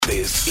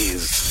This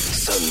is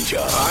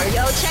Sanja.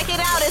 Yo, check it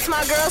out. It's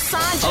my girl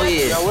Sanja. Oh,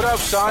 yeah. Yo, what up,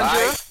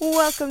 Sanja?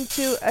 Welcome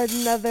to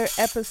another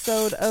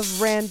episode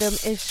of Random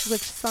Ish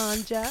with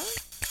Sanja.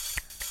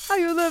 How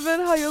you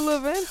living? How you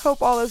living?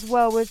 Hope all is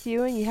well with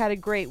you and you had a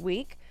great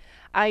week.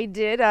 I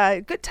did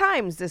good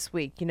times this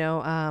week.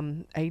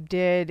 I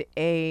did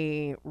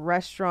a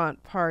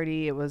restaurant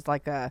party. It was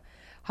like a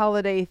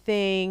holiday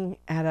thing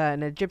at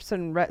an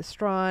Egyptian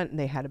restaurant, and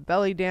they had a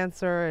belly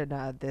dancer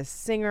and this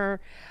singer,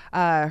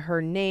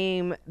 her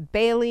name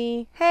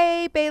Bailey.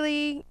 Hey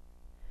Bailey,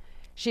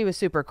 she was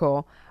super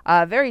cool,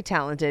 very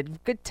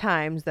talented. Good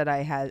times that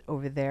I had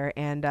over there,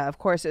 and of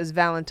course it was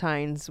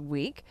Valentine's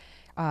week.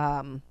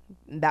 That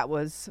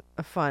was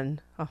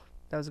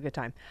a good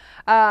time.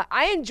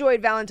 I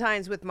enjoyed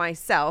Valentine's with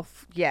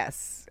myself.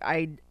 Yes,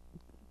 I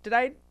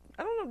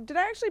don't know. Did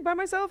I actually buy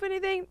myself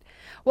anything?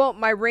 Well,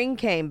 my ring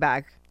came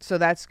back, so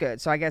that's good.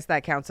 So I guess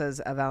that counts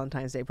as a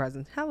Valentine's Day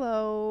present.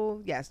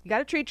 Hello. Yes, you got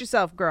to treat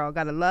yourself, girl.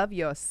 Got to love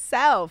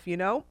yourself,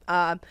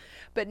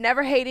 but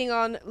never hating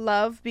on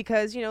love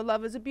because,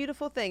 love is a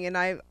beautiful thing. And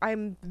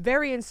I'm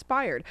very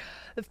inspired.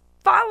 The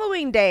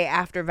following day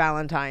after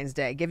Valentine's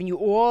Day, giving you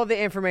all the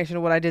information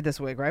of what I did this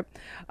week, right?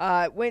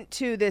 Went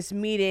to this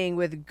meeting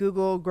with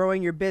Google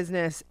Growing Your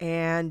Business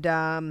and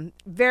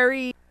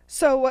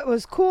So what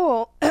was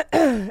cool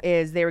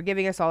is they were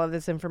giving us all of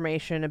this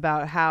information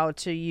about how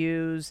to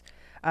use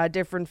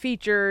different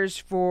features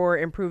for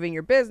improving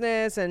your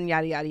business and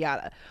yada, yada,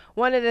 yada.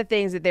 One of the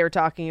things that they were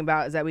talking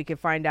about is that we could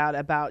find out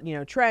about,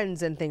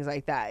 trends and things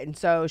like that. And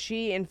so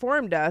she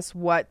informed us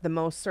what the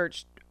most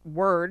searched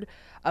word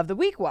of the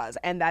week was,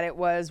 and that it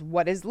was,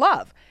 what is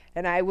love?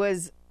 And I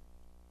was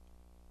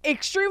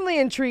extremely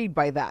intrigued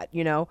by that,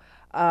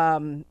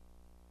 I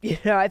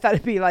thought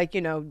it'd be like,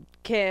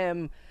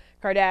 Kim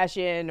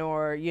Kardashian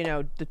or,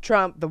 the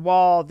Trump, the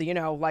wall,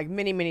 like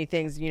many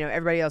things,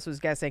 everybody else was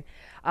guessing.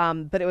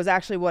 But it was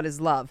actually, what is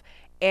love?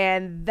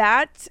 And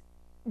that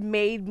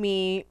made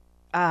me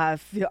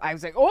feel, I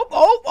was like,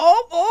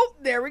 oh,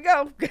 there we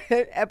go.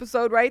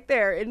 Episode right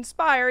there.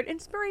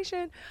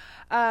 Inspiration.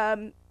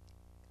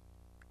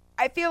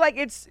 I feel like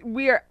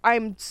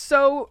I'm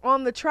so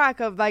on the track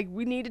of like,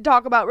 we need to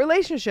talk about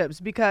relationships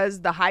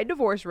because the high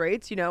divorce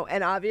rates,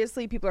 and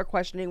obviously people are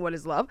questioning what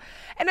is love.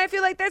 And I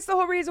feel like that's the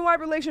whole reason why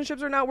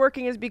relationships are not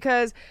working is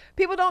because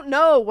people don't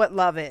know what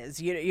love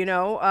is,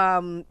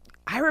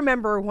 I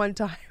remember one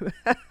time,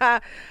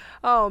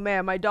 oh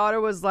man, my daughter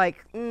was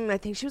like, I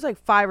think she was like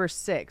 5 or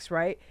 6,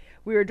 right?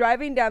 We were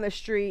driving down the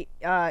street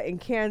in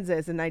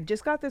Kansas, and I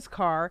just got this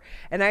car,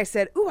 and I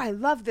said, ooh, I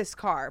love this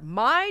car.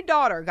 My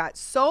daughter got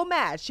so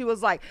mad. She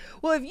was like,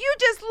 well, if you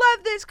just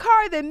love this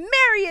car, then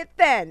marry it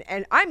then.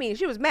 And I mean,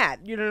 she was mad.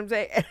 You know what I'm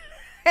saying?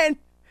 and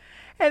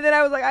then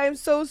I was like, I am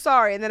so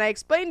sorry. And then I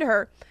explained to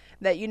her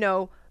that,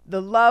 the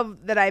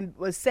love that I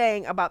was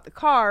saying about the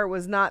car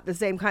was not the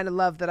same kind of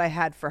love that I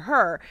had for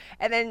her.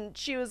 And then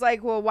she was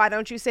like, well, why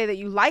don't you say that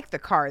you like the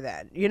car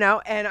then?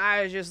 And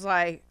I was just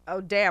like, oh,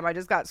 damn, I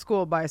just got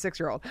schooled by a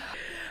 6-year-old.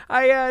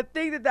 I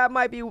think that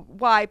might be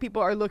why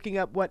people are looking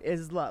up what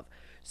is love.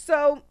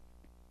 So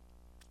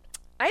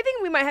I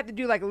think we might have to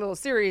do like a little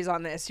series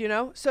on this,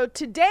 So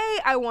today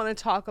I want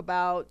to talk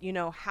about,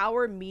 how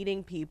we're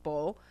meeting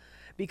people.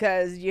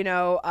 Because,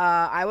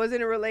 I was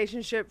in a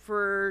relationship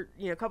for,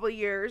 a couple of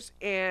years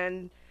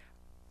and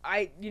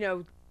I,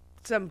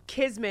 some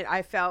kismet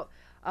I felt,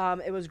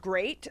 it was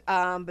great,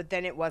 but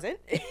then it wasn't.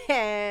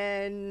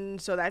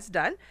 And so that's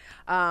done.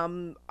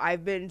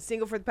 I've been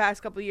single for the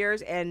past couple of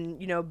years and,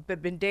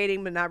 been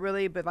dating, but not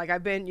really. But like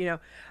I've been,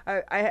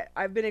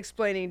 I've been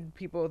explaining to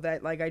people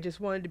that like I just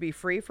wanted to be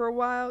free for a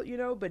while,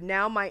 but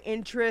now my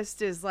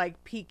interest is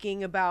like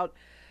peaking about,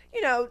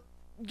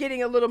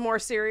 getting a little more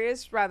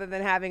serious rather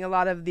than having a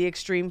lot of the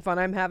extreme fun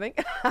I'm having.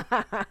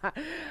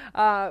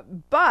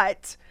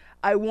 But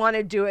I want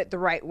to do it the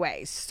right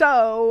way.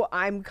 So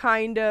I'm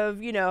kind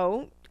of,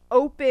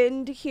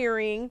 open to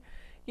hearing,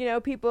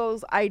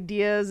 people's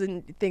ideas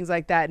and things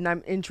like that. And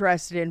I'm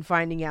interested in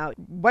finding out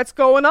what's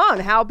going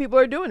on, how people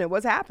are doing it,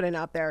 what's happening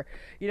out there.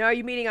 Are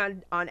you meeting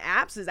on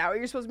apps? Is that where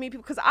you're supposed to meet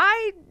people? Because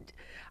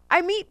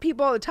I meet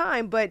people all the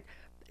time, but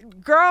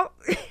girl,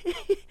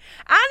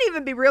 I don't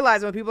even be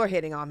realizing when people are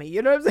hitting on me.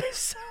 You know what I'm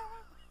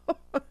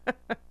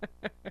saying?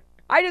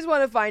 I just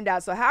want to find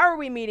out. So how are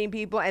we meeting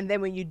people? And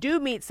then when you do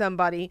meet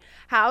somebody,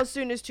 how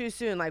soon is too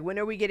soon? Like, when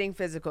are we getting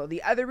physical?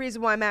 The other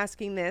reason why I'm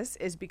asking this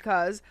is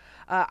because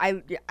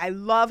I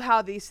love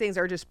how these things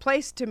are just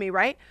placed to me,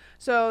 right?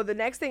 So the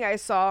next thing I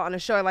saw on a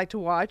show I like to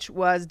watch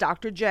was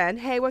Dr. Jen.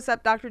 Hey, what's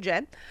up, Dr.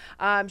 Jen?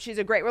 She's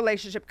a great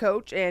relationship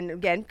coach. And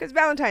again, because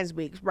Valentine's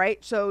week,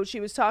 right? So she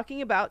was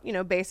talking about,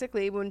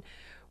 basically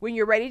when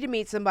you're ready to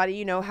meet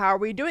somebody, how are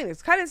we doing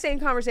this? Kind of the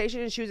same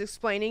conversation. And she was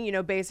explaining,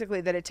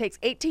 basically that it takes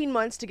 18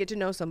 months to get to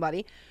know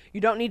somebody.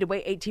 You don't need to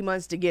wait 18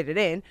 months to get it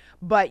in,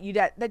 but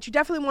that you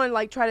definitely want to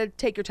like try to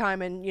take your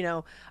time and,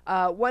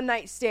 one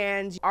night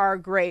stands are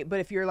great.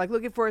 But if you're like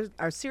looking for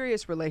a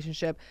serious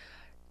relationship,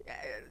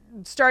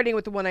 starting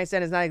with the one night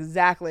stand is not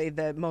exactly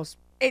the most,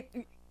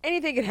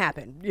 anything can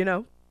happen,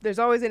 There's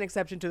always an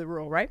exception to the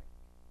rule, right?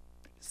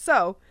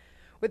 So,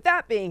 with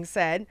that being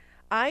said,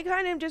 I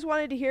kind of just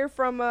wanted to hear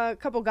from a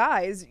couple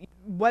guys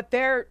what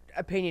their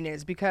opinion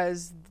is,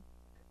 because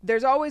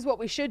there's always what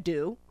we should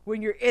do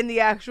when you're in the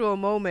actual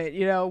moment,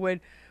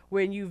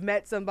 when you've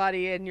met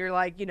somebody and you're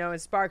like,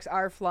 and sparks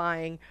are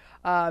flying,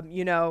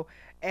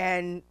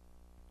 and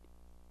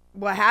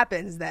what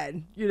happens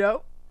then,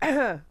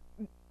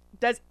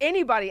 Does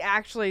anybody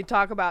actually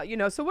talk about,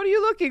 so what are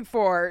you looking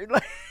for?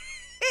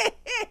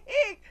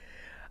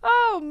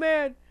 Oh,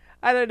 man.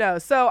 I don't know.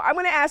 So I'm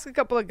going to ask a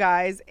couple of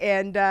guys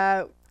and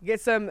get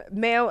some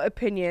male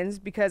opinions,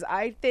 because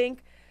I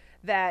think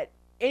that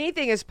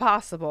anything is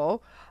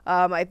possible.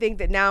 I think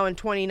that now in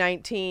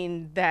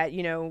 2019 that,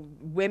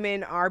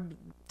 women are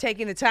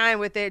taking the time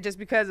with it. Just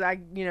because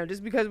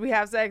we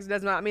have sex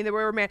does not mean that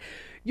we're a man.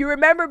 You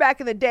remember back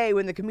in the day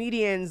when the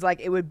comedians,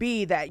 like, it would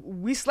be that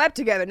we slept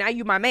together, now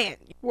you my man.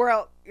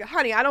 Well,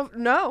 honey, I don't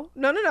know.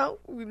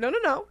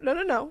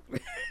 No.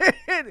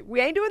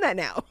 We ain't doing that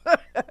now.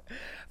 I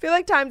feel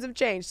like times have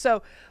changed.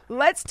 So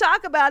let's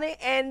talk about it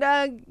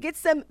and get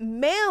some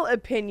male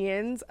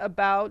opinions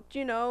about,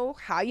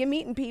 how you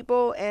meeting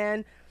people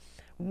and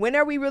when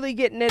are we really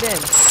getting it in.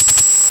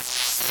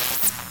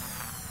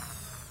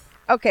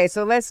 Okay,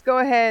 so let's go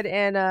ahead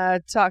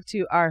and talk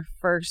to our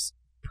first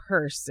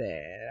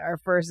person, our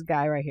first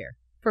guy right here.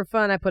 For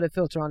fun, I put a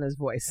filter on his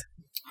voice.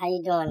 How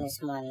you doing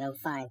this morning? I'm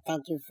fine.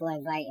 Thank you for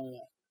inviting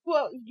me.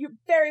 Well, you're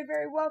very,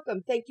 very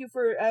welcome. Thank you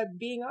for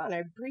being on. I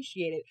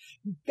appreciate it.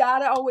 You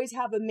gotta always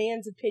have a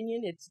man's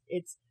opinion. It's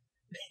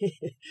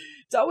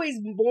it's always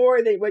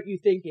more than what you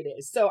think it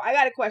is. So I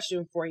got a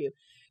question for you.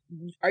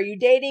 Are you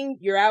dating?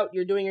 You're out?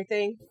 You're doing your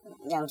thing?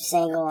 I'm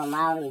single. I'm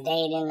out. I'm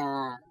dating.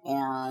 I'm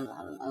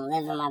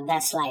living my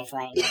best life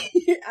right now.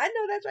 I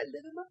know that's right.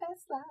 Living my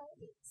best life.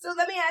 So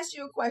let me ask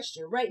you a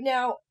question. Right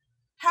now,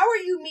 how are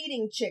you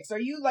meeting chicks? Are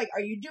you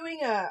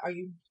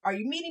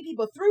meeting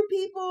people through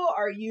people?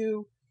 Are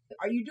you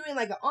doing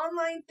like an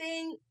online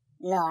thing?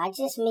 No, I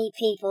just meet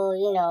people,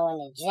 in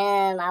the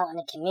gym, out in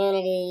the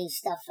community,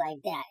 stuff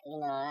like that.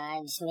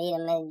 I just meet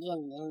them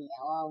in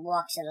all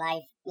walks of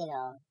life,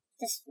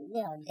 just,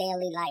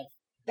 daily life.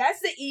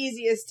 That's the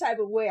easiest type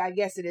of way, I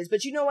guess it is.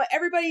 But you know what?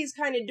 Everybody's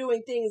kind of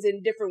doing things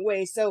in different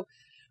ways. So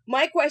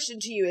my question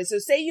to you is, so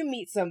say you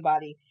meet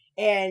somebody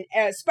and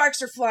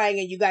sparks are flying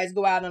and you guys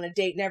go out on a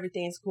date and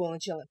everything's cool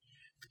and chilling.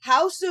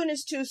 How soon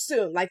is too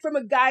soon? Like, from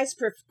a guy's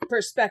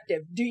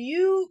perspective,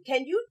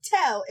 can you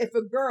tell if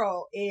a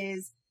girl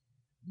is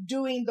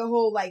doing the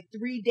whole like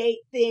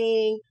 3-date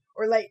thing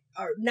or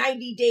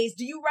 90 days?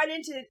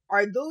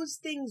 Are those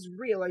things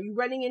real? Are you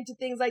running into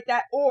things like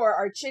that? Or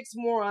are chicks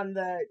more on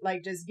the,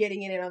 like, just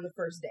getting in it on the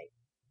first date?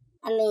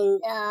 I mean,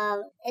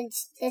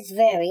 it's it's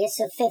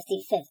a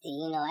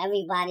 50-50,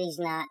 everybody's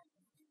not,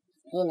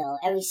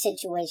 every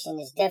situation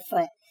is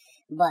different,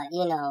 but,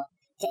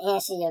 to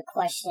answer your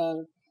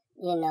question,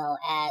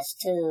 as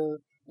to,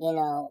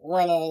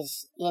 when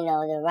is,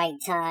 the right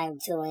time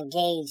to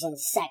engage in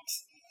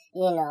sex,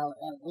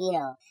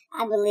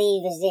 I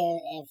believe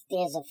if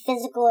there's a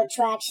physical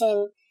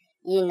attraction,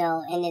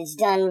 and it's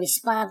done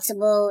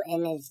responsible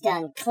and it's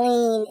done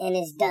clean and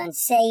it's done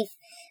safe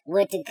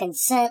with the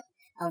consent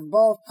of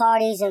both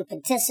parties and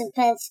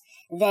participants,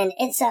 then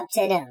it's up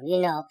to them.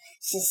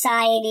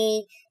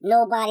 Society,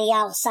 nobody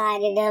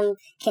outside of them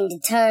can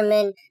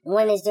determine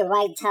when is the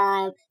right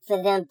time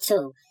for them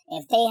too.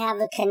 If they have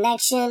a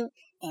connection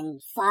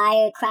and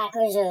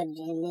firecrackers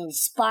and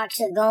sparks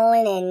are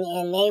going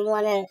and they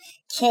want to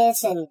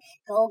kiss and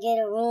go get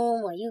a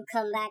room or you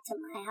come back to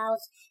my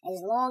house, as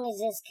long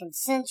as it's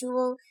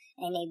consensual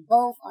and they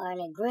both are in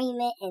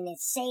agreement and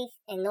it's safe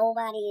and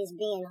nobody is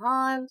being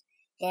harmed,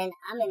 then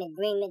I'm in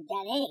agreement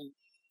that, hey,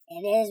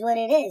 it is what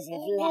it is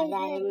if you have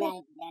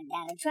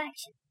that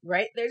attraction.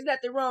 Right? There's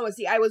nothing wrong with,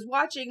 I was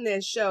watching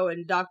this show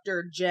and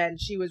Dr. Jen,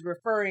 she was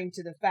referring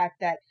to the fact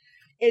that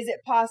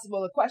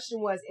the question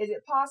was, is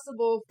it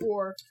possible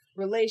for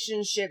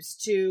relationships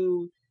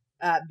to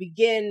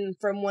begin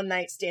from one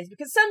night stands?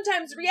 Because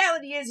sometimes the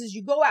reality is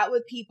you go out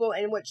with people,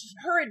 and what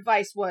her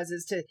advice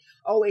is to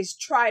always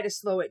try to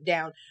slow it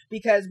down,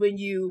 because when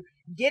you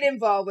get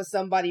involved with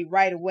somebody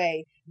right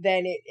away,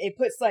 then it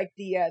puts like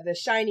the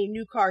shiny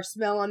new car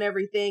smell on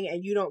everything,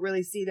 and you don't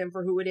really see them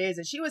for who it is.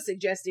 And she was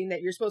suggesting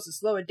that you're supposed to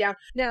slow it down.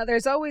 Now,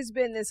 there's always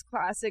been this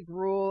classic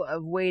rule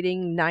of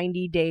waiting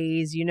 90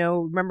 days.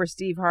 Remember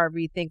Steve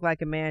Harvey, Think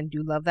Like a Man,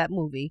 do love that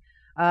movie.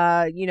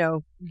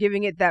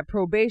 Giving it that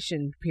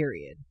probation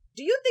period.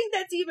 Do you think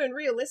that's even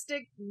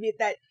realistic?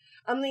 That,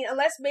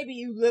 unless maybe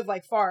you live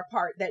like far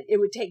apart, that it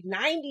would take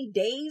 90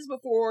 days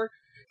before?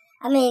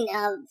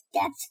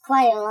 That's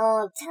quite a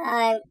long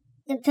time.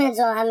 Depends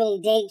on how many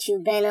dates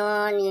you've been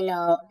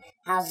on,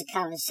 how's the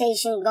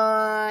conversation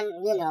gone,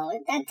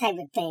 that type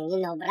of thing,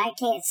 but I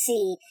can't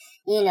see,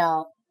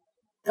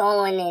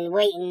 going and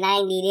waiting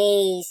 90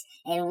 days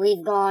and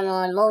we've gone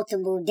on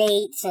multiple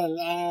dates and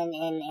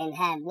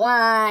had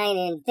wine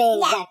and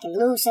things that can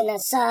loosen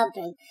us up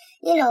and,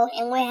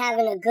 and we're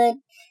having a good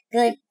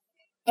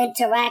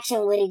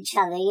interaction with each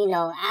other.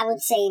 I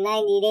would say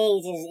 90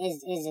 days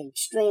is an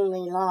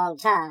extremely long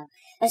time.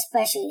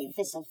 especially if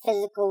it's a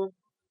physical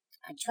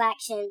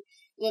attraction,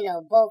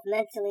 both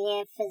mentally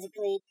and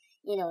physically.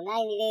 90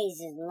 days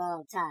is a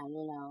long time,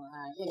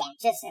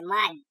 just in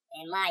my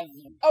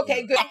view.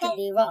 Okay, good. I could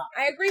be wrong.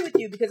 I agree with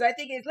you because I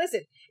think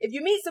listen, if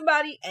you meet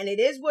somebody and it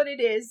is what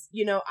it is,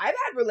 I've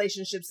had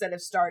relationships that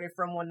have started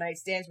from one night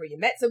stands where you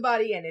met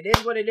somebody and it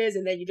is what it is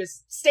and then you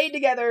just stayed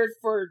together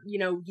for,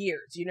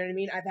 years. You know what I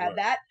mean? I've had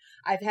that.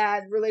 I've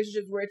had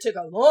relationships where it took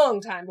a long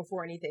time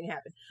before anything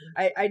happened.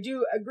 I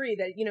do agree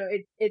that,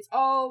 it's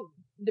all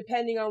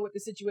depending on what the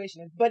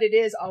situation is, but it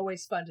is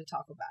always fun to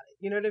talk about it.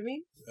 You know what I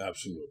mean?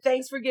 Absolutely.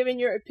 Thanks for giving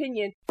your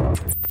opinion.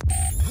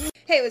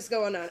 Hey, what's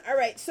going on? All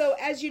right, so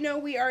as you know,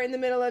 we are in the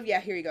middle of,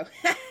 here you go.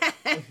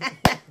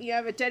 You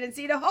have a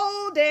tendency to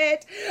hold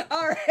it.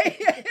 All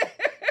right.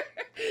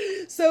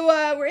 So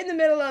we're in the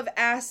middle of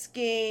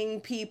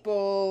asking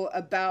people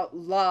about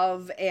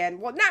love and,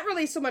 well, not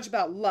really so much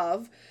about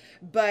love,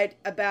 but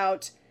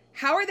about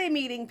how are they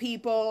meeting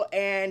people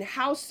and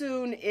how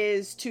soon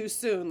is too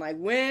soon? Like,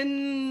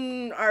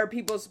 when are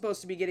people supposed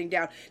to be getting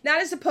down?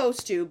 Not as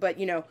supposed to, but,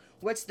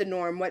 what's the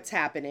norm? What's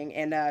happening?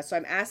 And so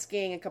I'm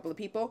asking a couple of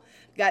people.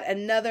 Got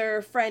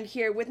another friend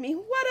here with me.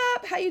 What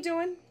up? How you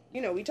doing?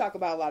 We talk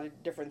about a lot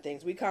of different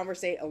things. We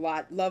conversate a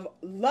lot. Love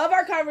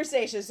our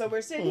conversations. So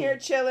we're sitting here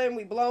chilling.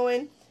 We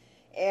blowing.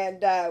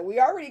 And we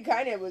already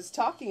kind of was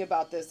talking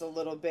about this a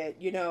little bit,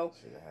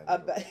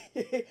 about,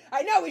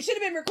 I know, we should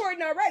have been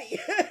recording already.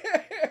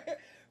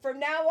 From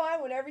now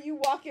on, whenever you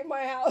walk in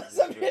my house,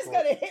 I'm just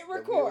going to hit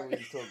record.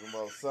 We're talking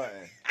about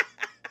something.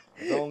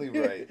 It's only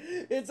right.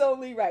 It's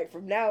only right.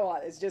 From now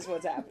on, it's just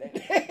what's happening.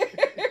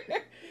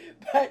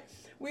 But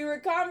we were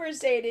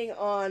conversating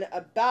on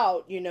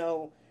about,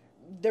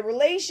 the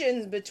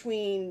relations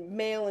between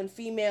male and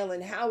female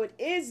and how it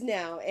is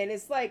now. And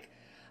it's like,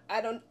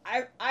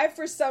 I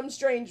for some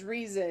strange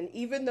reason,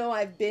 even though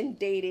I've been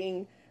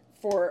dating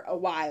for a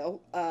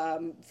while,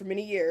 for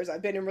many years,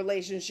 I've been in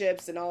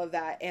relationships and all of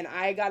that, and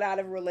I got out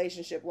of a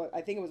relationship,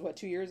 I think it was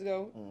 2 years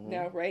ago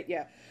now, right?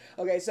 Yeah.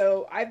 Okay,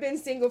 so I've been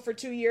single for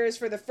 2 years.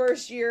 For the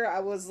first year, I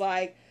was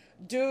like,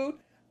 dude,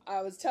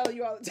 I was telling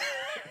you all the time,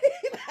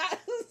 I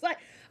was like,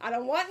 I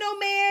don't want no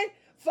man,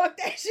 fuck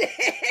that shit.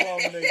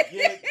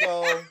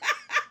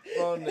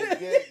 From the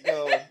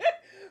get-go.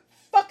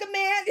 Fuck a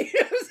man, you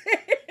know what I'm saying?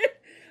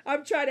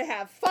 I'm trying to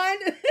have fun.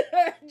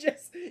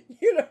 Just,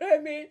 you know what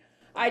I mean?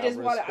 I just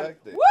want to,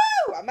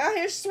 woo! I'm out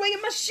here swinging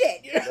my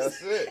shit. You know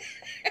That's it.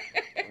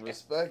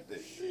 Respect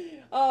it.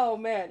 Oh,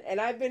 man.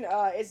 And I've been,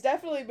 it's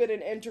definitely been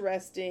an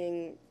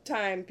interesting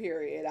time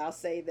period. I'll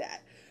say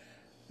that.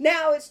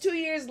 Now it's 2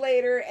 years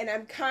later and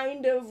I'm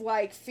kind of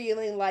like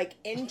feeling like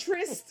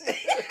interest.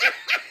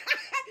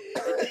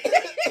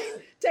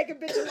 Take a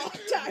bitch a long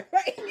time,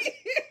 right?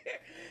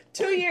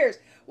 2 years.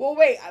 Well,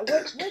 wait,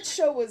 what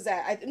show was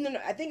that? I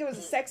think it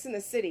was Sex in the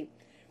City,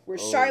 where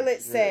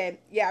Charlotte said,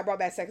 I brought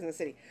back Sex in the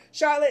City.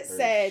 Charlotte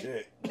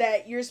said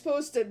that you're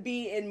supposed to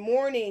be in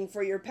mourning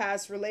for your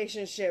past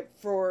relationship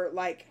for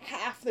like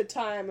half the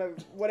time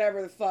of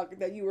whatever the fuck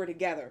that you were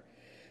together.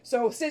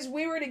 So since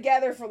we were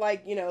together for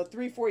like,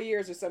 3-4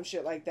 years or some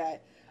shit like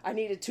that, I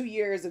needed 2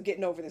 years of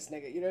getting over this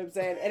nigga, you know what I'm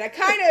saying? And I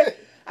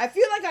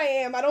feel like I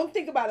am. I don't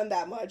think about him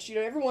that much,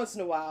 every once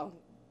in a while.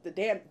 The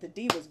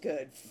D was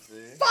good. See?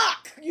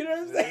 Fuck! You know what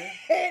I'm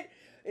saying?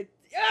 You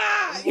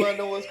wanna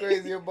know what's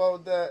crazy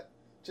about that?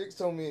 Chicks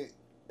told me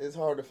it's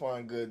hard to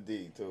find good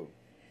D too.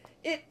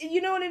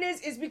 You know what it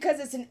is? It's because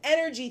it's an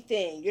energy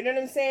thing. You know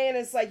what I'm saying?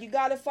 It's like you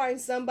gotta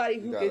find somebody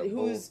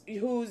who's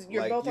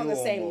you're both on the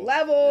same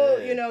level.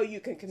 Yeah.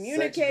 You can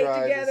communicate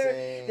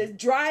together. The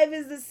drive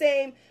is the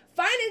same.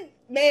 Finding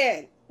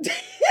man.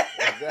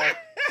 Exactly.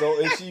 So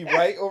is she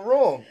right or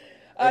wrong?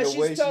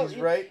 She's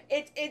right.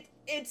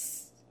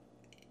 It's.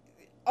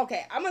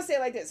 Okay, I'm going to say it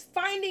like this.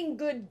 Finding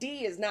good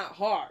D is not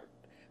hard.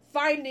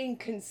 Finding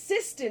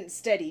consistent,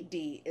 steady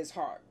D is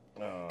hard.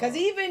 Because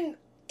even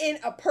in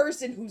a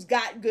person who's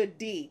got good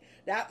D,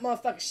 that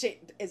motherfucker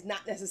shit is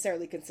not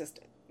necessarily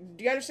consistent.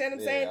 Do you understand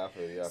what I'm saying? I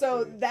feel you.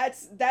 So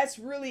that's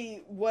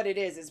really what it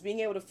is. It's being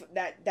able to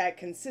that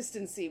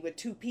consistency with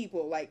two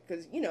people, like,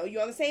 because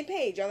you're on the same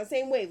page, you're on the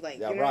same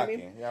wavelength. Y'all you know rocking,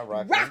 what I mean? Y'all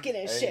rocking, rocking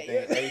and shit.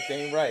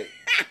 Everything right.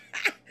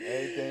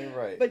 Everything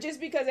right. But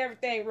just because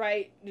everything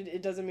right,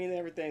 it doesn't mean that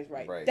everything's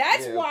right. Right.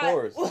 That's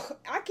why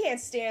I can't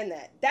stand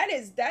that. That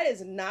is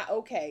not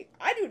okay.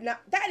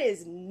 That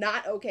is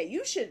not okay.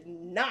 You should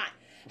not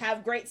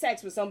have great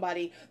sex with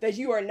somebody that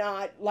you are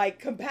not like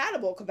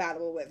compatible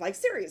with. Like,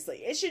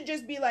 seriously, it should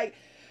just be like,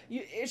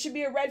 it should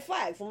be a red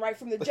flag from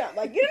the jump.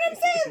 Like, you know what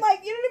I'm saying?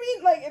 Like, you know what I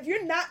mean? Like, if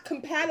you're not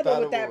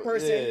compatible with that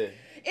person,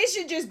 it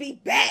should just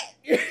be bad.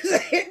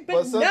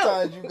 but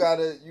sometimes you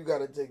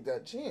gotta take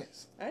that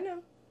chance. I know.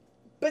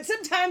 But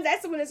sometimes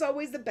that's when it's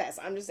always the best.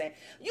 I'm just saying.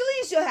 At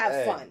least you'll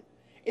have fun.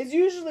 It's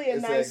usually a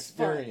nice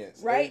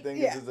experience, fun, right?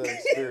 Everything is an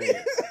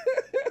experience.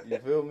 You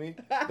feel me?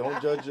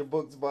 Don't judge your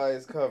books by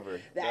its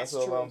cover. That's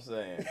all I'm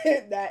saying.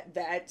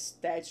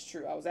 That's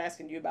true. I was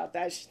asking you about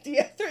that the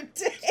other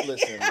day.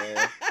 Listen,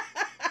 man.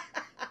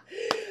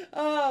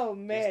 Oh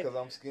man. Just because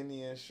I'm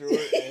skinny and short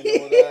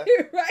and all that.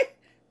 Right.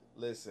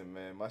 Listen,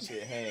 man, my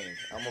shit hang.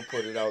 I'm gonna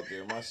put it out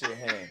there. My shit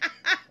hang,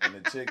 and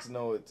the chicks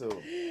know it too.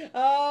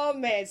 Oh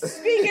man,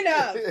 speaking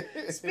of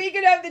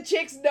the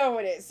chicks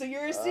knowing it, so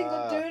you're a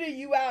single dude and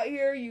you out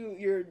here,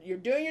 you're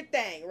doing your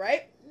thing,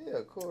 right? Yeah,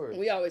 of course.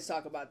 We always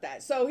talk about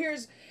that. So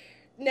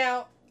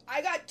now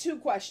I got 2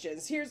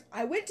 questions.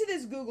 I went to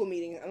this Google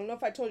meeting. I don't know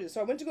if I told you. So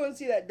I went to go and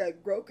see that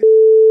Groke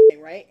thing,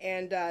 right?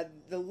 And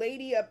the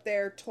lady up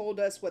there told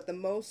us what the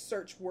most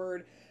searched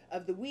word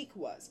of the week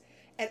was.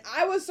 And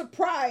I was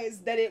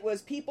surprised that it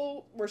was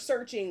people were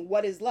searching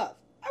what is love.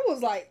 I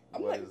was like,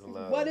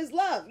 what is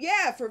love?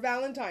 Yeah, for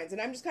Valentine's.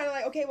 And I'm just kind of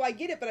like, okay, well, I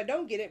get it, but I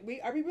don't get it.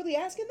 Are we really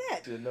asking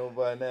that? Should know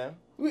by now.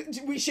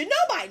 We should know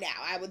by now,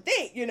 I would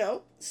think,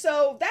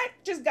 So that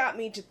just got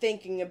me to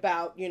thinking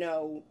about,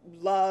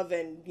 love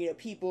and,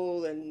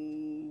 people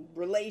and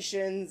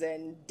relations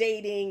and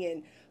dating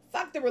and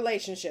fuck the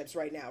relationships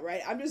right now,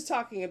 right? I'm just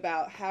talking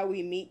about how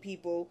we meet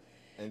people.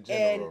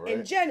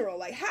 In general,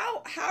 like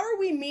how are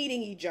we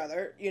meeting each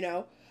other,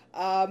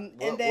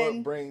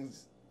 what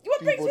brings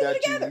people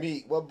that together? You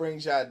meet? What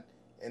brings y'all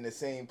in the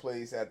same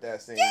place at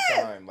that same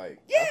time? Like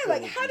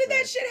how did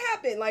that shit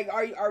happen? Like,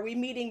 are we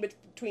meeting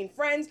between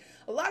friends?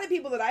 A lot of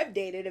people that I've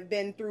dated have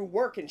been through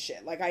work and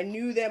shit. Like I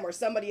knew them or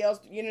somebody else.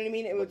 You know what I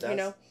mean? It was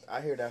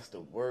I hear that's the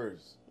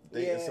worst.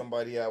 Dating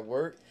somebody at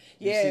work,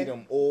 you see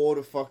them all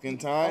the fucking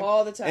time,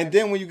 and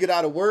then when you get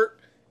out of work.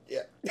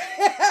 Yeah.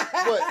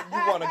 What, you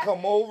want to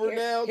come over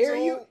now,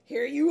 too?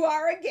 Here you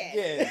are again.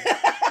 Yeah.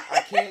 I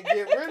can't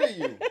get rid of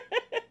you.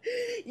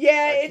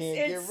 Yeah, I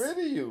can't get rid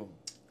of you.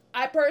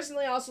 I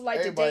personally also like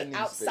Everybody to date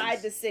outside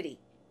space. the city.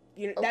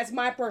 That's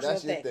my personal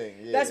That's your thing.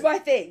 Yeah. That's my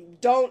thing.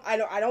 I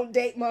don't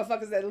date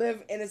motherfuckers that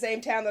live in the same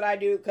town that I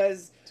do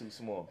because too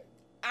small.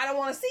 I don't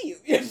want to see you.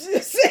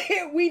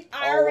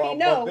 I already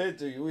know.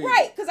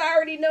 Right, because I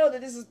already know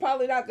that this is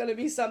probably not going to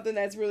be something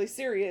that's really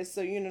serious.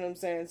 So you know what I'm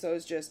saying? So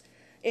it's just...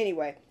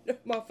 Anyway,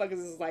 motherfuckers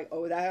is like,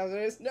 oh, that how it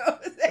is? No.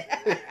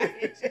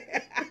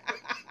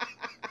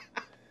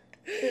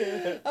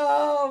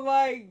 Oh,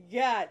 my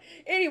God.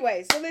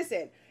 Anyway, so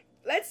listen.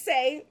 Let's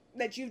say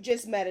that you've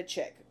just met a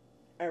chick.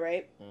 All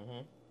right?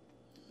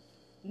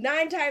 Mm-hmm.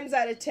 9 times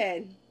out of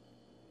 10,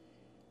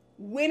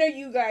 when are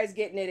you guys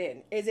getting it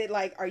in? Is it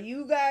like, are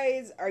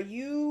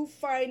you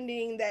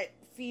finding that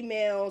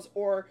females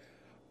or...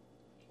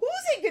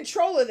 Who's in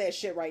control of that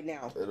shit right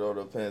now? It all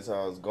depends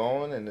how it's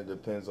going, and it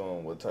depends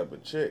on what type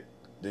of chick.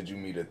 Did you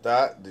meet a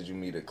thought? Did you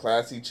meet a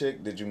classy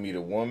chick? Did you meet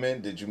a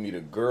woman? Did you meet a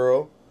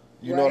girl?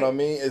 You know what I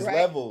mean? It's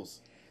levels.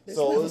 There's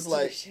so levels it's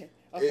like,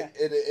 okay.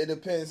 it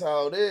depends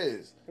how it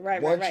is.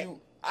 Right.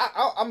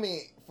 I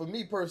mean, for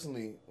me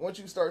personally, once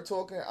you start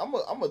talking, I'm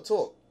a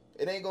talk.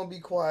 It ain't going to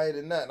be quiet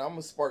and nothing. I'm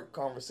going to spark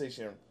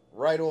conversation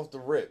right off the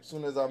rip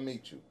soon as I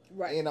meet you.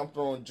 Right. And I'm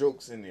throwing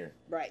jokes in there.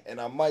 Right. And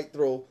I might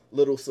throw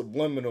little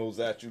subliminals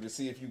at you to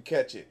see if you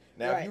catch it.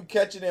 Now, if you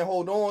catch it and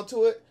hold on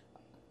to it,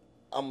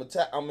 I'm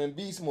in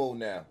beast mode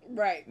now.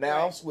 Right.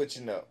 Now I'm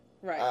switching up.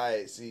 Right. All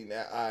right, see,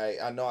 now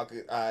I know I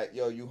could.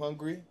 Yo, you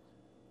hungry?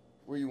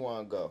 Where you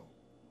want to go?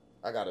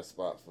 I got a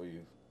spot for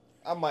you.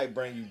 I might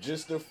bring you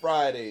just the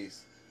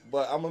Fridays,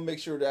 but I'm going to make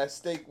sure that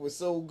steak was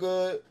so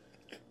good.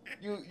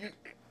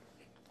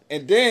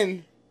 And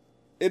then...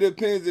 It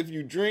depends if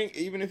you drink,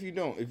 even if you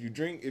don't. If you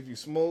drink, if you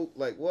smoke,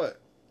 like what?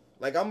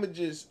 Like I'm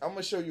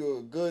gonna show you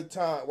a good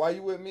time. While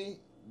you with me,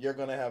 you're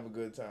gonna have a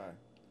good time.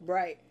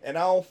 Right. And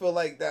I don't feel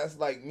like that's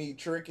like me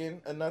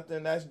tricking or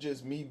nothing. That's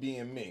just me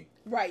being me.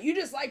 Right. You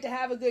just like to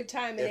have a good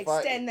time and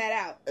extend that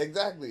out.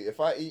 Exactly. If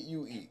I eat,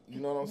 you eat.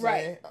 You know what I'm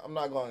saying? I'm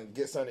not gonna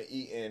get something to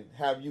eat and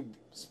have you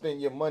spend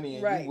your money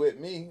and you with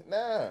me.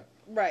 Nah.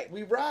 Right.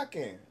 We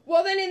rocking.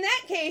 Well, then in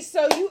that case,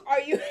 so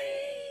you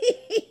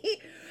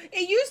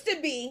it used to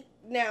be,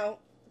 now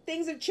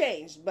things have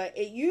changed, but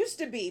it used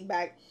to be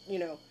back,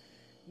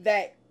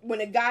 that when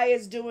a guy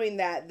is doing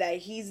that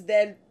he's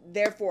then,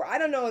 therefore, I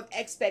don't know if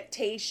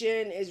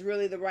expectation is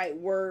really the right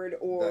word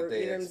or,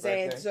 you know what I'm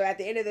saying? So at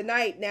the end of the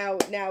night, now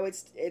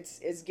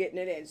it's getting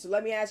it in. So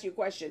let me ask you a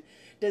question.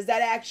 Is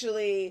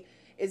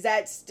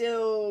that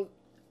still...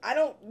 I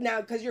don't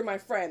now because you're my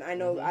friend. I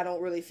know I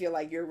don't really feel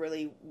like you're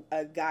really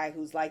a guy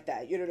who's like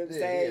that. You know what I'm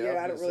saying?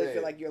 I don't really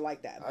feel like you're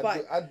like that.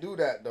 I do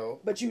that though.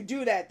 But you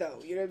do that though.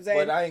 You know what I'm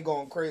saying? But I ain't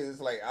going crazy.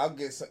 It's like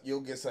you'll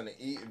get something to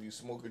eat if you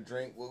smoke or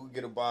drink. We'll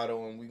get a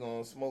bottle and we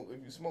gonna smoke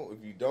if you smoke.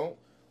 If you don't,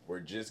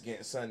 we're just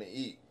getting something to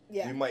eat.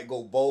 Yeah. We might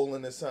go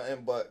bowling or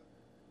something, but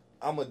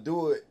I'm gonna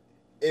do it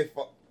if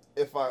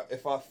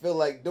I feel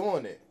like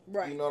doing it.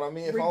 Right. You know what I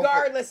mean?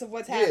 Regardless of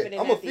what's happening.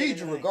 I'm gonna feed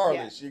you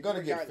regardless. You're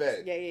gonna get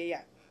fed.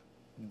 Yeah.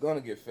 You're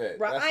gonna get fed.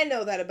 Right, I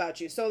know that about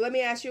you. So let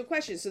me ask you a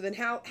question. So then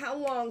how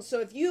long,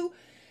 so if you,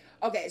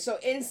 okay, so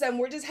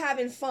we're just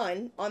having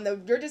fun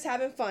you're just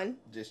having fun.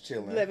 Just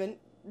chilling. Living,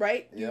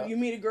 right? Yeah. You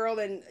meet a girl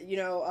and,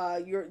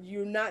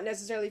 you're not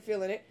necessarily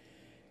feeling it.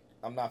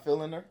 I'm not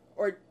feeling her?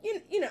 Or,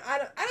 I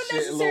don't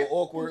necessarily. A little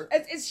awkward?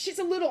 She's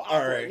a little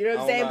awkward, right. You know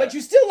what I'm saying? But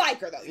you still like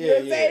her though, you know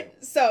what I'm saying?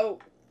 So...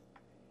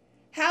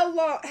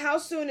 How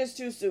soon is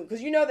too soon?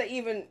 Because you know that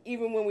even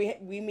when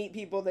we meet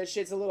people that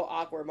shit's a little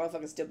awkward,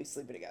 motherfuckers still be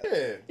sleeping together.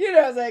 Yeah. You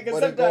know what I'm saying? Because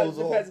sometimes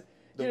it depends.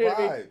 The You know what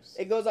I mean? vibes.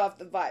 It goes off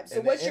the vibes. So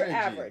And the what's your energy,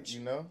 average?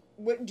 You know?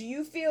 What do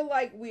you feel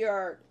like we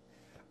are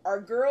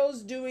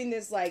girls doing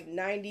this like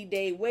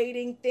 90-day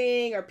waiting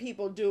thing? Are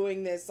people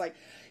doing this like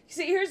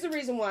see, here's the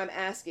reason why I'm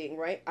asking,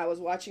 right? I was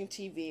watching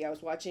TV. I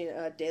was watching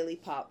Daily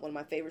Pop, one of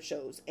my favorite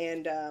shows,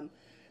 and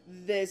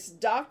this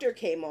doctor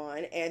came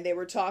on, and they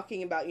were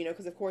talking about, you know,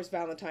 because of course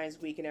Valentine's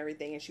week and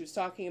everything, and she was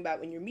talking about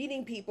when you're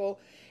meeting people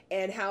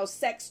and how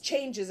sex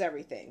changes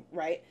everything,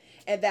 right?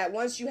 And that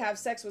once you have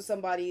sex with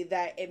somebody,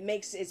 that it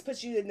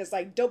puts you in this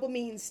like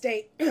dopamine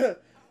state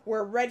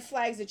where red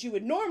flags that you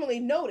would normally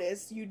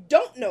notice, you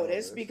don't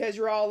notice because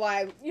you're all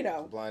like, you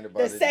know, blinded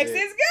by the sex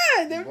dick. is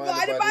good. They're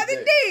blinded by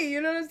the D,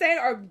 you know what I'm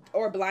saying?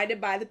 Or blinded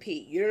by the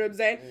P, you know what I'm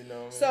saying? You know what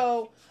I mean?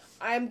 So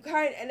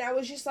and I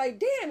was just like,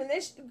 damn, and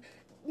then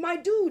my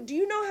dude, do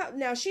you know how,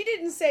 now she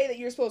didn't say that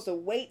you're supposed to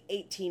wait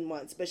 18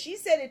 months, but she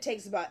said it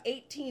takes about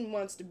 18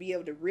 months to be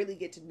able to really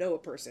get to know a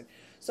person.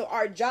 So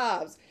our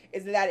jobs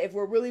is that if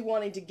we're really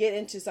wanting to get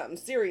into something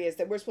serious,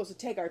 that we're supposed to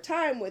take our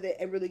time with it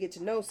and really get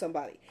to know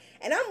somebody.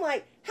 And I'm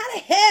like, how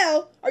the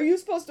hell are you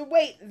supposed to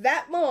wait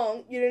that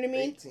long? You know what I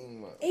mean? 18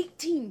 months.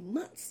 18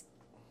 months.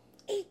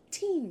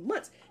 18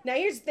 months. Now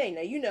here's the thing.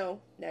 Now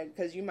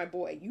because you're my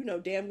boy, you know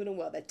damn good and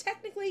well that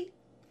technically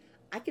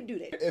I could do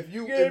that. If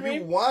you know what I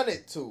mean?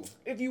 wanted to.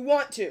 If you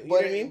want to. You know But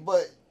what I mean?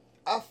 But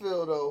I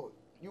feel though,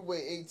 you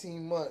wait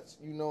 18 months,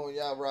 you know,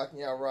 y'all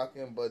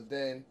rocking, but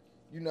then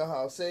you know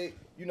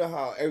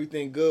how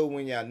everything good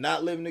when y'all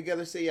not living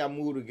together, say y'all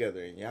move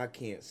together and y'all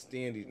can't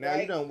stand each other. Now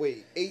Right. you done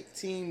wait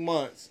 18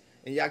 months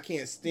and y'all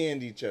can't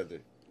stand each other.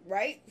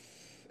 Right?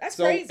 That's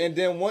So crazy. and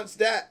then once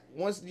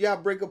y'all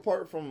break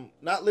apart from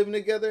not living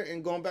together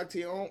and going back to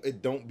your own,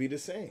 it don't be the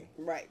same.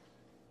 Right.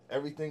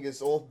 Everything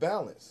is off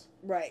balance.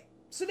 Right.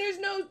 So there's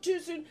no too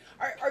soon.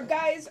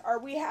 Are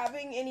we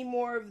having any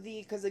more of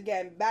the, because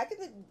again, back in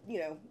the, you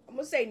know, I'm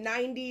going to say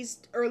 90s,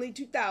 early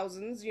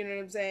 2000s, you know what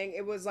I'm saying?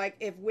 It was like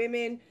if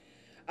women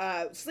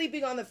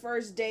sleeping on the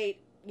first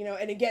date, you know,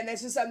 and again,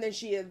 this is something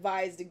she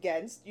advised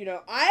against, you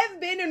know, I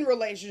have been in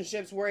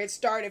relationships where it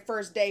started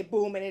first day,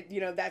 boom, and it, you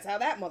know, that's how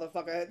that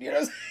motherfucker, you know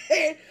what I'm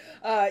saying?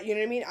 You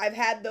know what I mean? I've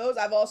had those.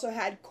 I've also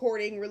had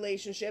courting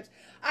relationships.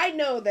 I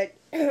know that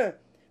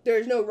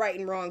there's no right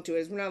and wrong to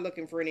it. We're not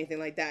looking for anything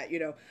like that, you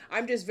know.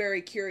 I'm just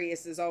very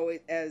curious as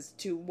always as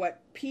to what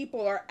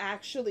people are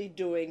actually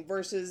doing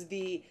versus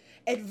the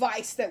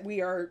advice that we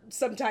are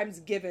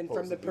sometimes given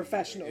from the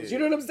professionals. Yeah. You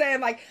know what I'm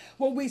saying? Like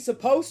what we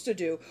supposed to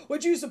do.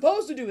 What you're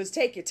supposed to do is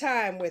take your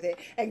time with it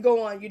and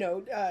go on,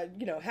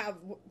 have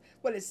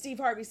what as Steve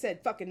Harvey said,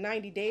 fucking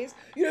 90 days.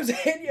 You know what I'm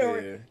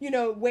saying?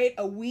 Yeah. Wait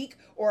a week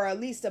or at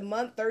least a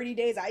month, 30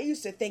 days. I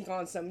used to think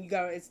on some,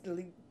 it's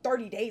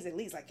 30 days at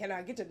least. Like, can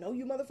I get to know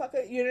you,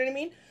 motherfucker? You know what I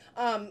mean?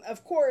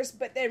 Of course,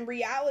 but then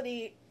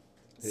reality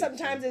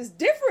sometimes is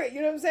different.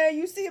 You know what I'm saying?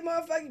 You see a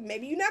motherfucker,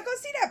 maybe you're not gonna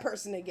see that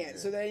person again. Yeah.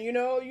 So then,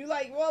 you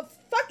like, well,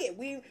 fuck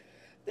it.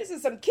 This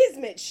is some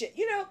kismet shit,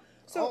 you know?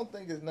 So I don't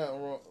think there's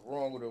nothing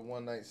wrong with a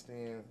one night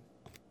stand.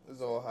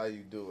 It's all how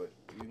you do it,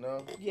 you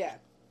know? Yeah.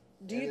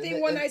 Do you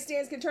think one night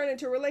stands can turn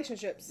into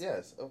relationships?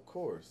 Yes, of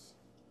course.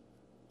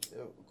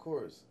 Yeah, of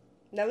course.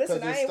 Now listen,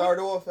 because it start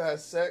off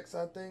as sex,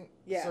 I think.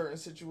 Yeah. Certain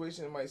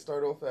situations it might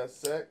start off as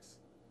sex,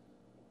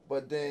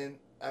 but then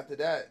after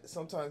that,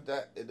 sometimes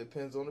it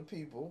depends on the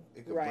people.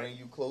 It could bring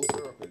you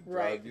closer or it could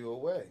drive you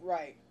away.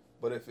 Right.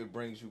 But if it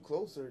brings you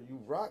closer,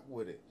 you rock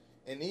with it.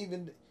 And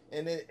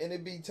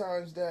it be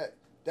times that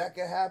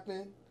could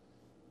happen,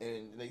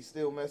 and they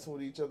still messing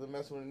with each other,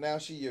 Now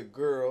she your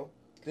girl.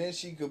 Then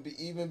she could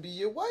even be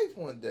your wife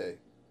one day.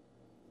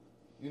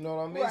 You know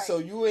what I mean? Right. So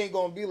you ain't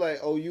gonna be like,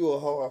 oh, you a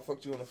hoe, I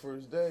fucked you on the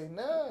first day.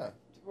 Nah.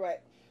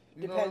 Right.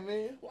 You know what I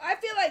mean? Well, I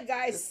feel like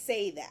guys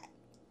say that.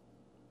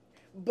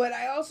 But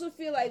I also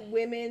feel like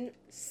women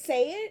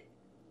say it,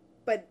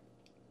 but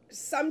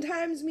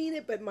sometimes mean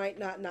it, but might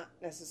not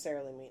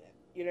necessarily mean it.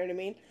 You know what I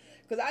mean?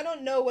 Because I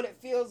don't know what it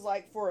feels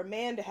like for a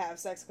man to have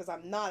sex because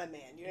I'm not a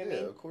man. You know what I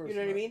mean? Of course you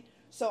know what I mean?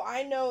 So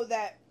I know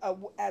that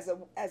as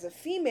a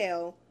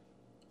female,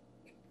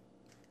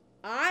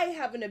 I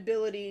have an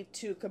ability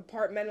to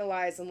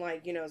compartmentalize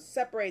and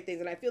separate things,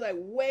 and I feel like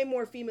way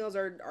more females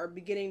are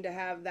beginning to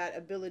have that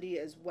ability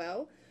as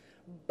well.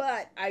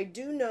 But I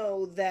do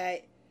know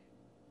that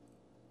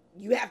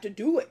you have to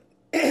do it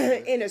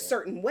in a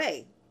certain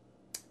way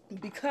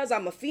because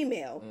I'm a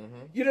female.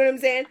 Mm-hmm. You know what I'm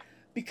saying?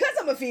 Because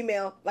I'm a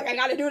female, like I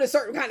got to do it a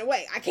certain kind of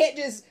way. I can't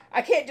just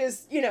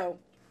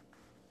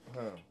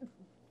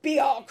be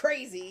all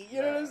crazy,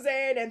 you know what I'm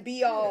saying, and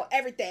be all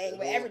everything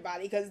with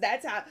everybody, because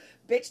that's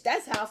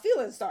how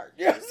feelings start.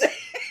 You know what I'm saying?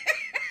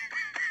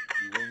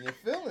 You in your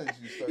feelings,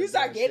 you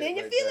start getting in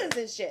your feelings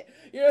and shit.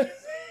 You know what I'm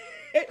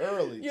saying?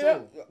 Early,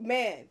 too.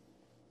 Man,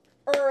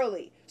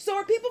 early. So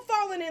are people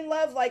falling in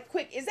love like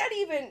quick? Is that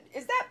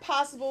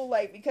possible?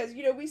 Like, because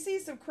we see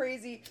some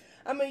crazy.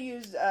 I'm gonna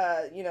use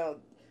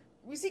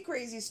we see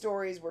crazy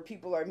stories where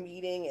people are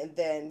meeting and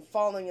then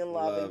falling in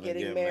love and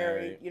getting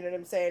married. You know what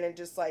I'm saying? And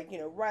just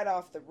right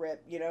off the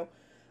rip,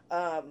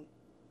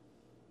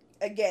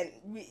 Again,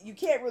 you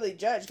can't really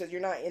judge because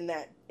you're not in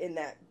that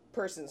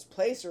person's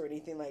place or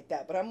anything like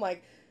that, but I'm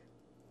like,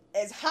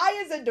 as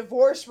high as the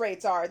divorce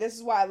rates are, this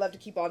is why I love to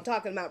keep on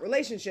talking about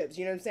relationships.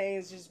 You know what I'm saying?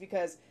 It's just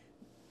because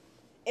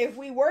if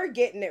we were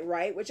getting it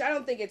right, which I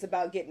don't think it's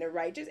about getting it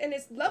right, and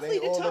it's lovely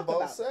to talk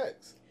about.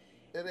 Sex.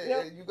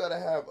 You gotta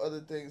have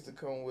other things to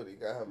come with it. You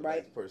gotta have a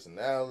nice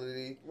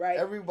personality. Right.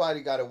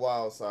 Everybody got a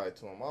wild side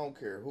to them. I don't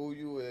care who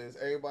you is.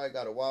 Everybody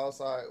got a wild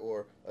side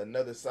or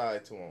another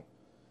side to them.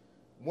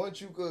 Once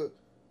you could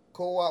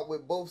co-op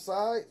with both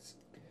sides,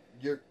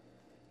 you're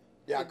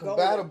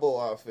compatible.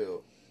 I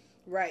feel.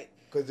 Right.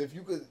 Because if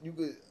you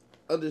could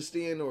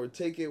understand or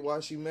take it while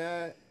she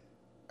mad,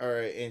 all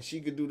right, and she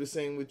could do the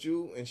same with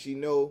you, and she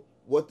know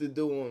what to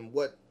do and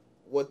what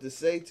to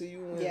say to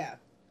you. And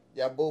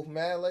y'all both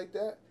mad like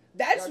that.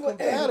 That's what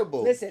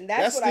compatible. Listen,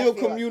 that's what still I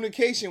feel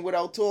communication like.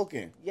 Without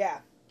talking. Yeah,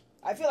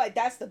 I feel like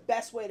that's the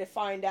best way to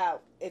find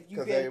out if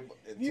you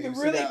can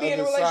really be in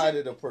a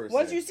relationship.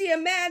 Once you see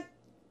him mad,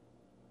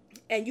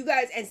 and you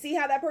guys see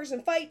how that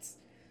person fights,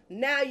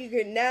 now you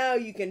can know.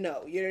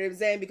 You know what I'm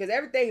saying? Because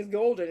everything's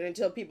golden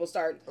until people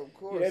start, of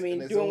course, you know what I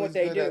mean, doing what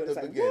they do. It's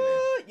like,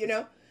 what? You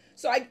know.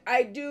 So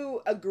I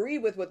do agree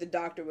with what the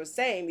doctor was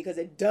saying, because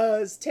it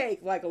does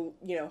take like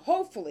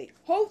hopefully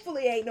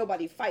ain't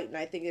nobody fighting.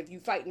 I think if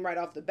you fighting right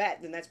off the bat,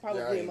 then that's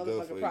probably a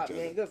motherfucking problem.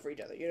 It ain't good for each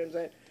other. You know what I'm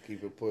saying?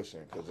 Keep it pushing,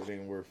 because it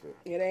ain't worth it.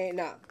 It ain't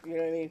not. You know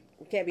what I mean?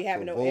 We can't be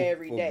having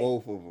every day.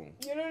 For both of them.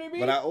 You know what I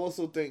mean? But I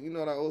also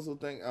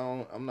think,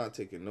 I'm not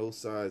taking no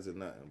sides or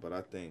nothing, but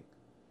I think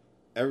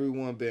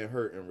everyone been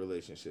hurt in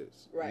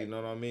relationships. Right. You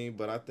know what I mean?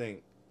 But I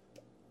think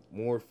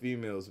more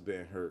females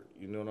been hurt.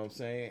 You know what I'm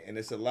saying? And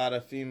it's a lot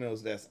of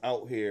females that's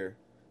out here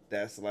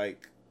that's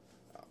like,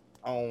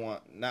 I don't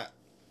want,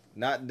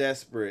 not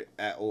desperate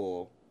at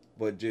all,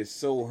 but just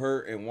so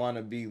hurt and want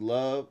to be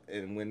loved.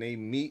 And when they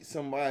meet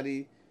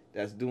somebody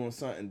that's doing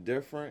something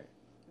different,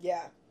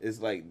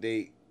 it's like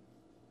they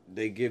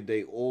give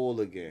they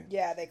all again.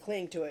 Yeah, they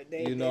cling to it.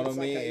 You know what I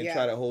mean? And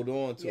try to hold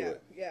on to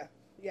it.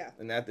 Yeah.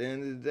 And at the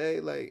end of the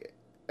day, like,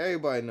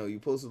 everybody know you're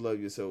supposed to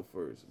love yourself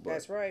first. But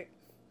that's right.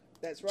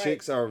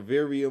 Chicks are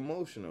very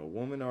emotional.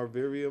 Women are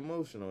very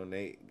emotional, and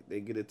they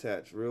get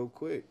attached real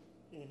quick.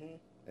 Mm-hmm.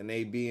 And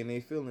they be in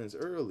their feelings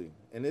early.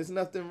 And there's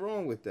nothing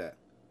wrong with that.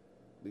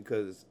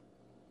 Because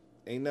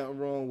ain't nothing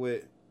wrong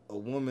with a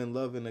woman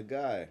loving a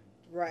guy.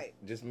 Right.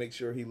 Just make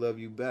sure he love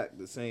you back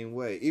the same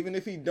way. Even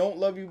if he don't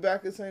love you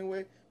back the same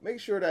way,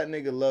 make sure that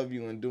nigga love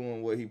you and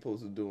doing what he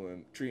supposed to do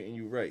and treating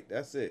you right.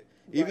 That's it.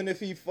 Right. Even if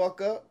he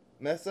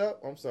mess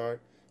up, I'm sorry.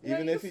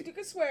 Even if you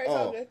can swear.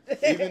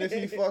 Even if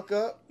he fuck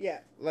up, yeah,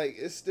 like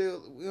it's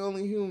still we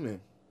only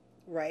human,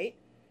 right?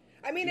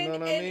 I mean, you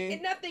know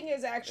and nothing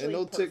is actually and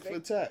no perfect. tick for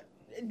tat,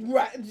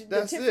 right?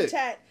 That's the tit for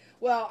tat.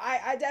 Well,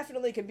 I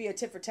definitely could be a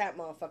tit for tat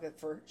motherfucker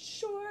for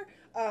sure.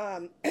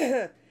 I'm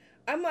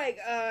like,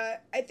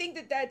 I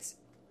think that's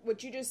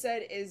what you just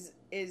said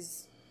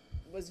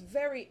was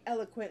very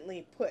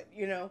eloquently put.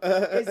 You know,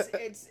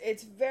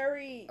 it's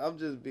very. I'm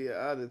just being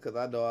honest because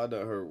I know I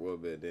done hurt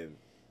women and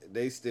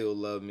they still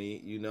love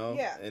me, you know?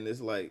 Yeah. And it's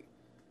like,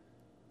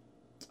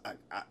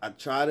 I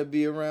try to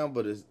be around,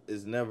 but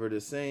it's never the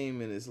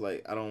same. And it's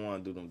like, I don't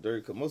want to do them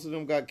dirty. Because most of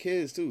them got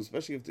kids, too.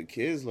 Especially if the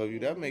kids love you.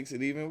 That makes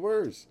it even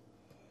worse.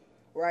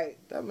 Right.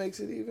 That makes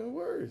it even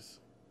worse.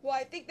 Well,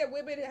 I think that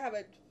women have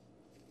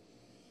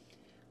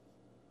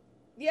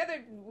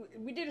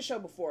we did a show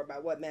before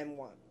about what men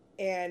want.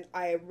 And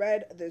I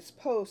read this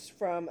post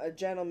from a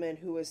gentleman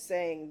who was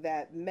saying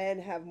that men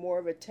have more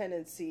of a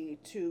tendency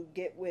to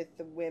get with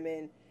the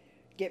women,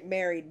 get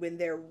married when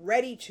they're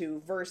ready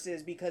to,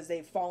 versus because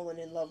they've fallen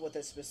in love with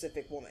a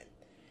specific woman.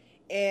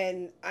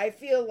 And I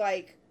feel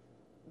like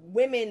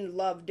women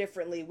love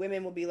differently.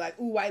 Women will be like,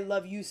 ooh, I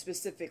love you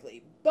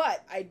specifically.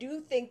 But I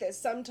do think that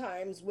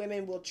sometimes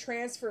women will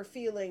transfer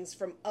feelings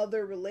from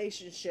other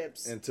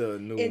relationships into a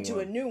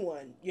new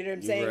one. You know what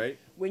I'm saying? Right.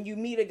 When you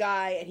meet a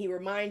guy and he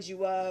reminds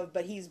you of,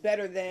 but he's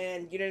better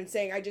than, you know what I'm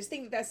saying? I just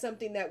think that that's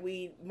something that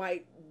we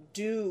might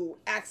do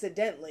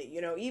accidentally, you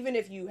know, even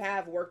if you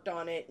have worked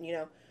on it, you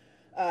know,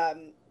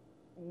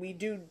 we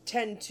do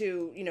tend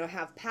to, you know,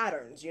 have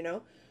patterns, you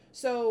know?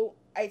 So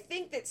I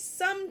think that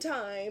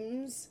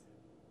sometimes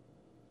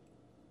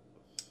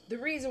the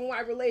reason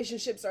why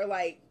relationships are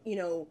like, you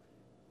know,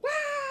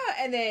 wow,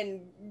 and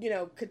then, you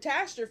know,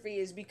 catastrophe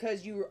is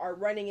because you are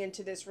running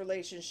into this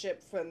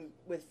relationship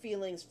with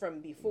feelings from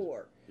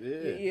before.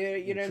 Yeah.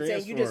 You know what I'm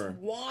saying? You just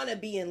want to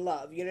be in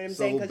love. You know what I'm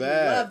so saying? Because you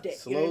loved it.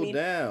 Slow you know what I mean?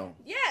 down.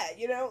 Yeah,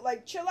 you know,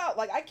 like chill out.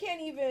 Like I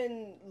can't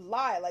even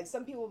lie. Like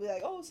some people will be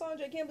like, "Oh,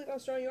 Sandra, I can't believe how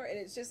strong you are," and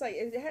it's just like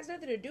it has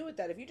nothing to do with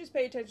that. If you just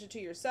pay attention to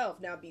yourself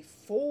now,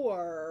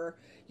 before,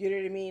 you know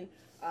what I mean?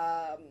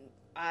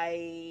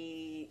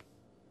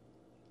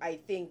 I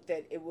think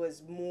that it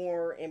was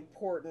more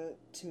important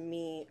to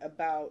me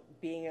about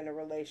being in a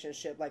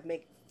relationship,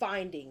 like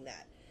finding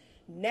that.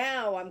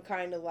 Now I'm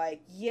kind of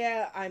like,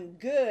 yeah, I'm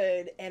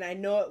good, and I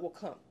know it will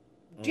come.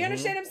 Do you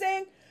understand what I'm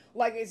saying?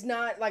 Like it's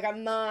not like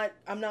I'm not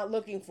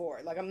looking for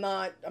it. Like I'm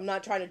not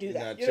trying to do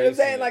that. You know what I'm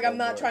saying? Like I'm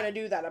not trying to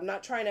do that. I'm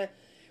not trying to.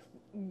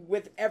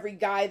 with every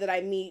guy that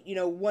I meet,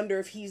 wonder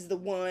if he's the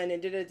one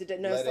and no, Let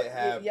it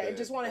happen. I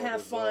just want to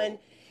have fun.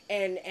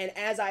 And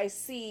as I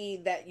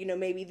see that,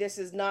 maybe this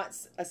is not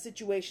a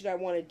situation I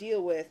want to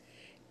deal with,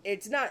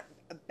 it's not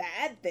a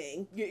bad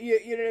thing. You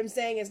know what I'm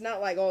saying? It's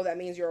not like, oh, that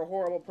means you're a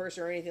horrible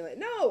person or anything like that.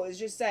 No, it's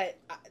just that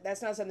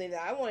that's not something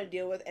that I want to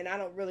deal with, and I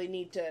don't really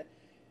need to.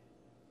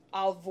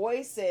 I'll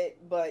voice it,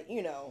 but,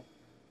 it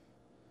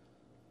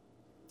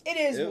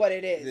is what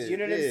it is. You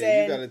know what I'm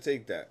saying? You got to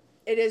take that.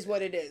 It is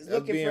what it is.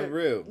 That's being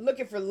real.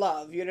 Looking for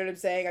love. You know what I'm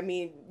saying? I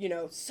mean,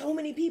 so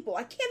many people.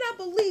 I cannot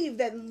believe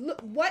that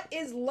what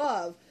is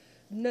love?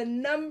 The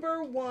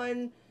number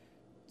one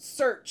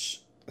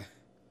search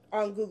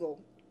on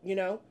Google,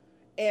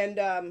 and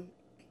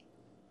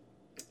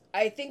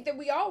I think that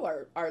we all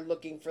are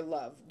looking for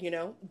love,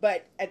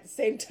 but at the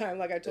same time,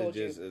 like I told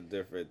you, just a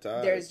different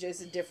time. There's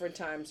just different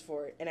times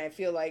for it, and I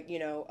feel like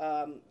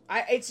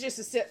it's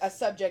just a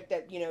subject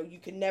that you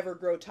can never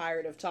grow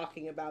tired of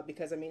talking about,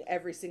 because I mean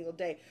every single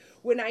day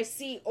when I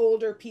see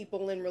older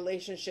people in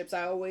relationships,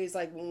 I always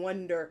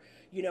wonder,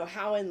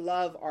 how in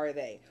love are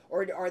they,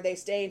 or are they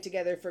staying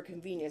together for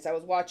convenience? I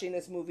was watching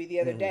this movie the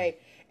other day,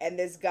 and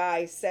this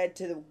guy said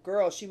to the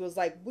girl, she was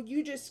like, would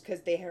you just,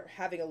 because they are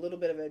having a little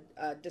bit of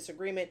a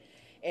disagreement,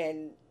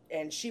 and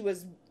she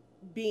was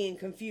being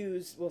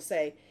confused, we'll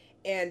say,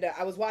 and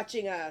I was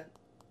watching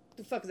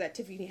the fuck is that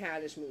Tiffany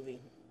Haddish movie?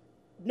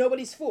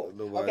 Nobody's Fool.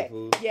 Okay.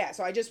 Fool. Yeah,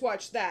 so I just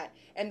watched that,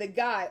 and the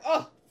guy,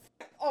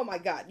 oh my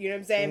God, you know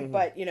what I'm saying?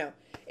 But,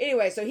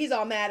 anyway, so he's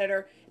all mad at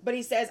her, but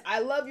he says, I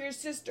love your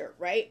sister,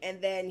 right?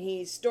 And then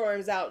he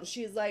storms out, and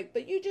she's like,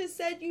 but you just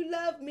said you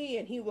love me,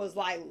 and he was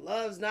like,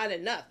 love's not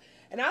enough.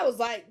 And I was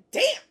like,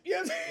 damn, you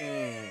know what I'm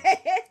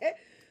saying?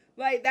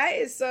 Like, that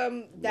is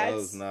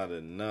love's not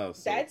enough.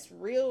 So. That's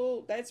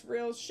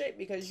real shit,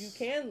 because you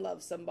can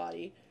love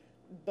somebody,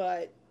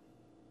 but...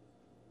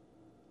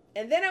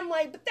 And then I'm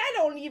like, but that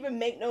don't even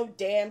make no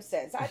damn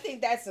sense. I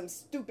think that's some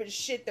stupid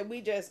shit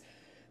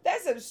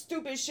that's some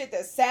stupid shit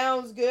that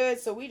sounds good,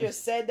 so we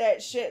just said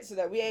that shit so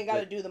that we ain't got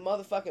to do the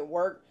motherfucking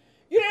work.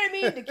 You know what I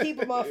mean? To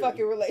keep a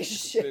motherfucking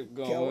relationship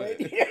going.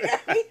 You know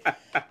what I mean?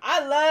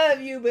 I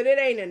love you, but it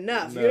ain't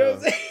enough. No. You know what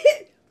I'm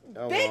saying?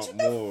 Bitch, what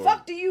the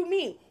fuck do you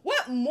mean?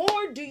 What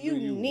more do you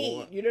need?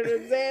 Want? You know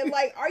what I'm saying?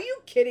 Like, are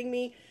you kidding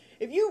me?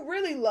 If you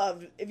really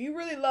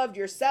loved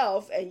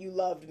yourself and you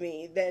loved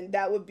me, then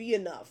that would be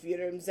enough. You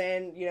know what I'm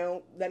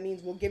saying? That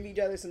means we'll give each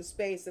other some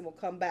space and we'll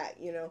come back,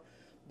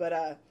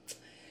 But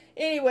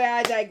anyway,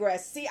 I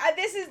digress. See,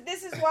 this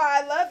is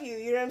why I love you.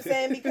 You know what I'm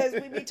saying? Because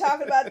we be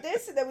talking about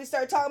this, and then we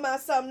start talking about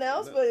something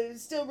else, but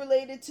it's still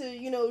related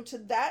to to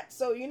that.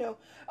 So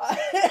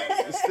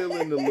it's still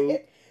in the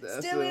loop.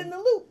 In the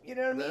loop. You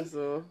know what I mean? That's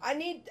all.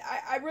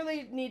 I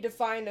really need to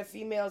find a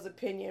female's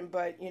opinion,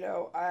 but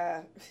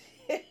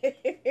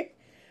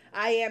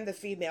I am the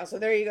female, so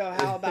there you go.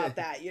 How about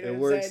that? You know, it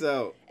works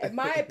out. And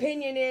my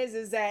opinion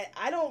is that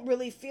I don't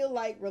really feel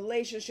like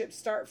relationships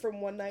start from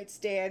one night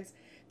stands,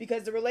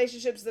 because the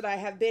relationships that I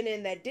have been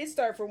in that did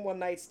start from one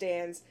night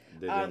stands,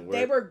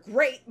 they were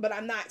great, but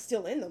I'm not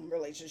still in them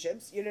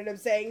relationships. You know what I'm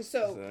saying?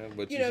 So,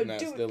 but you're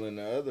not still in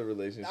the other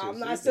relationships. I'm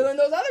not still in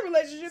those other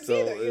relationships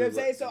either. You know what I'm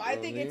saying? So I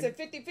think it's a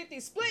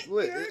 50-50 split. You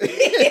know what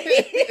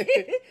I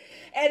mean?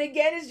 And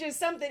again, it's just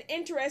something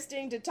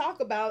interesting to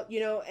talk about,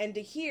 and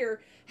to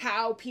hear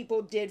how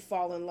people did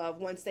fall in love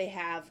once they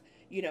have,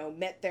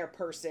 met their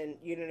person,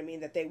 you know what I mean,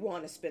 that they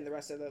want to spend the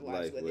rest of their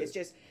lives with.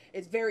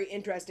 It's very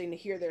interesting to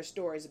hear their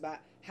stories about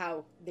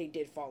how they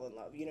did fall in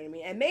love, you know what I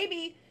mean? And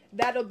maybe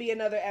that'll be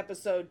another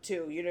episode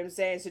too, you know what I'm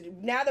saying? So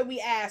now that we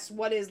asked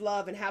what is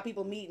love and how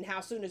people meet and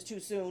how soon is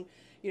too soon,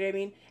 you know what I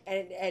mean?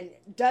 And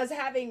does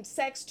having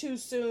sex too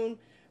soon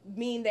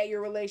mean that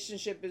your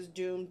relationship is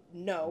doomed?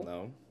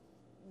 No.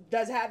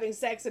 Does having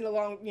sex in a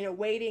long,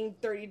 waiting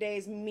 30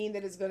 days mean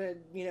that it's going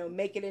to,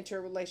 make it into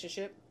a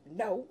relationship?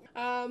 No.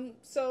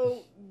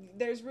 So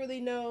there's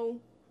really no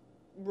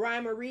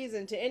rhyme or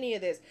reason to any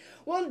of this.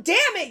 Well, damn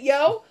it,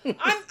 yo.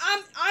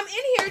 I'm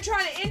in here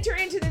trying to enter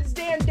into this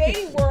damn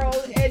dating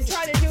world and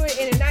trying to do it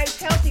in a nice,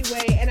 healthy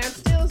way, and I'm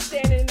still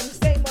standing in the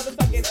same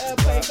motherfucking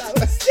place I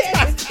was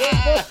standing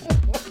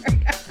before.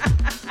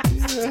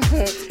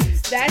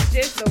 That's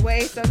just the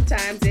way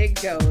sometimes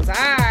it goes. All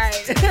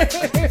right.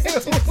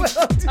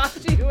 We'll talk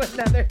to you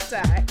another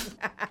time.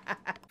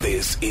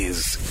 This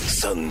is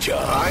Sanja.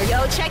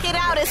 Yo, check it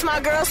out. It's my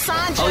girl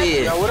Sanja. Oh,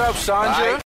 yeah. Yo, what up, Sanja?